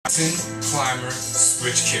mountain climber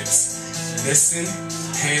switch kicks. Listen,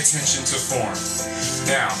 pay attention to form.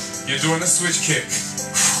 Now, you're doing a switch kick.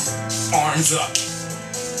 Arms up.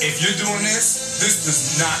 If you're doing this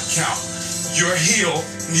does not count. Your heel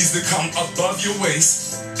needs to come above your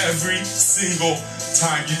waist every single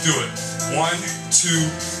time you do it. 1, 2,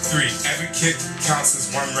 3. Every kick counts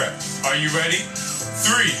as 1 rep. Are you ready?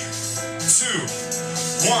 3, 2,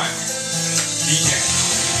 1. Begin.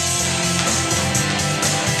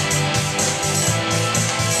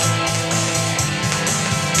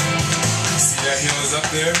 See that heel is up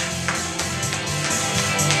there?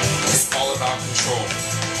 It's all about control.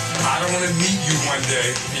 I don't want to meet you one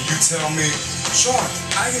day and you tell me, Shaun,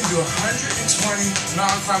 I can do 120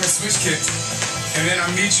 mountain climbing switch kicks, and then I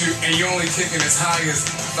meet you and you're only kicking as high as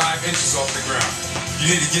 5 inches off the ground.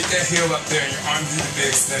 You need to get that heel up there and your arms need to be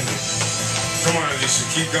extended. Come on, Alicia,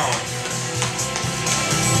 keep going.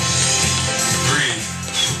 Breathe.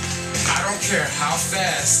 I don't care how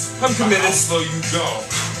fast or how slow you go,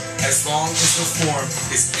 as long as the form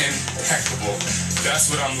is impeccable.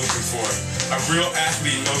 That's what I'm looking for. A real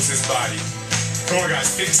athlete knows his body. Come on,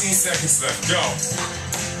 guys, 15 seconds left. Go.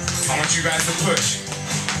 I want you guys to push.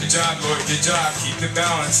 Good job, Lloyd. Good job. Keep the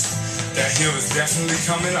balance. That heel is definitely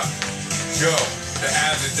coming up. Go. The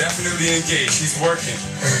abs are definitely engaged. He's working.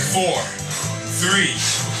 4, 3,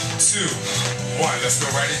 2, 1. Let's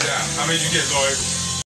go. Write it down. How many did you get, Lloyd?